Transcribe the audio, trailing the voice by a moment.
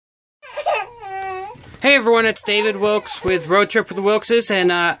Hey everyone, it's David Wilkes with Road Trip with the Wilkses,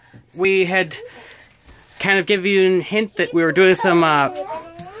 and we had kind of give you a hint that we were doing some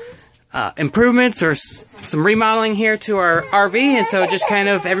improvements or some remodeling here to our RV, and so just kind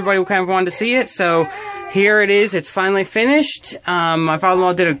of everybody kind of wanted to see it. So here it is. It's finally finished. My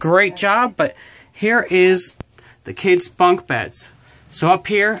father-in-law did a great job, but here is the kids' bunk beds. So up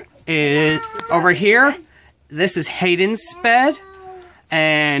here is over here. This is Hayden's bed,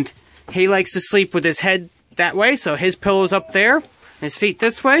 and he likes to sleep with his head that way, so his pillow's up there, his feet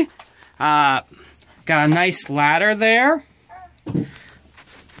this way. Got a nice ladder there,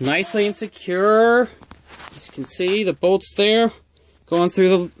 nicely and secure. As you can see, the bolts there going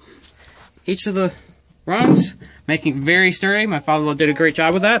through each of the rungs, making it very sturdy. My father-in-law did a great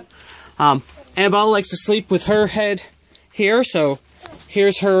job with that. Annabelle likes to sleep with her head here, so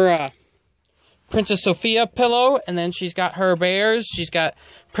here's her Princess Sophia pillow, and then she's got her bears. She's got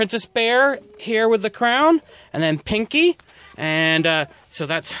Princess Bear here with the crown, and then Pinky, and so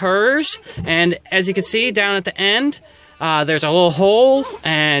that's hers. And as you can see down at the end, there's a little hole,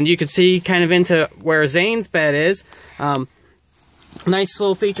 and you can see kind of into where Zane's bed is. Nice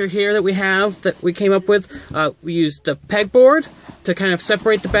little feature here that we have that we came up with. We used the pegboard to kind of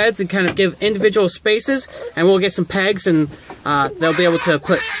separate the beds and kind of give individual spaces, and we'll get some pegs, and they'll be able to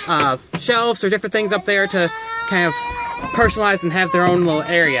put shelves or different things up there to kind of personalize and have their own little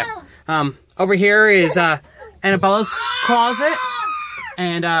area. Over here is Annabella's closet,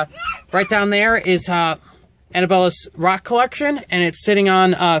 and right down there is Annabella's rock collection, and it's sitting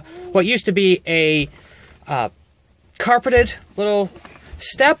on what used to be a carpeted little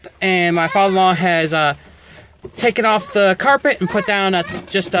step, and my father-in-law has taken off the carpet and put down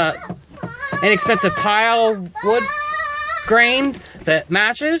just a inexpensive tile wood grain that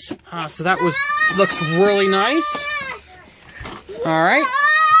matches. So that looks really nice. All right,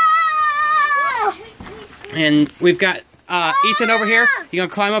 and we've got Ethan over here. You gonna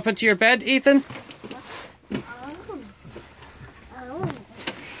climb up into your bed, Ethan?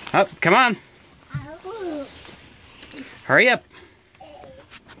 Oh, come on. Hurry up.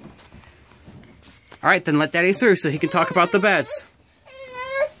 All right, then let Daddy through so he can talk about the beds.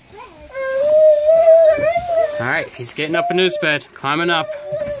 All right, he's getting up into his bed, climbing up.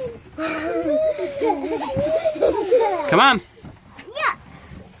 Come on.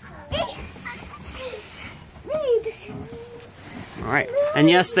 All right, and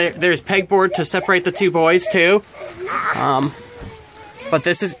yes, there's pegboard to separate the two boys too. But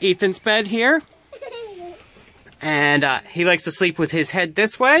this is Ethan's bed here. And he likes to sleep with his head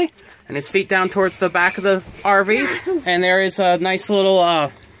this way and his feet down towards the back of the RV. And there is a nice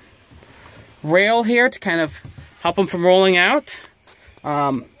little rail here to kind of help him from rolling out.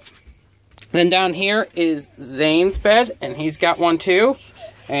 Then down here is Zane's bed, and he's got one too.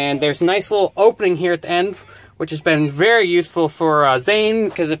 And there's a nice little opening here at the end, which has been very useful for Zane,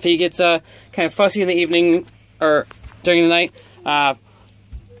 because if he gets kind of fussy in the evening or during the night,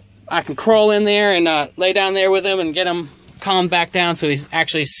 I can crawl in there and lay down there with him and get him calmed back down so he's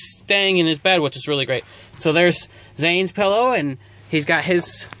actually staying in his bed, which is really great. So there's Zane's pillow, and he's got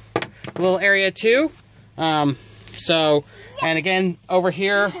his little area too. And again, over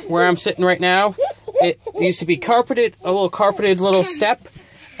here where I'm sitting right now, it used to be carpeted, a little carpeted little step,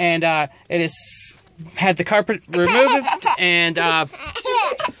 and it has had the carpet removed and the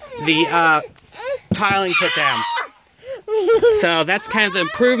tiling put down. So that's kind of the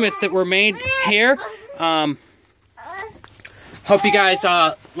improvements that were made here. Hope you guys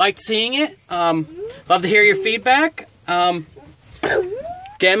liked seeing it. Love to hear your feedback.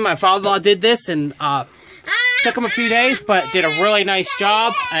 Again, my father-in-law did this, and took him a few days, but did a really nice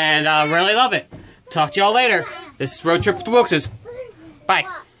job, and really love it. Talk to y'all later. This is Road Trip with the Wilkses. Bye.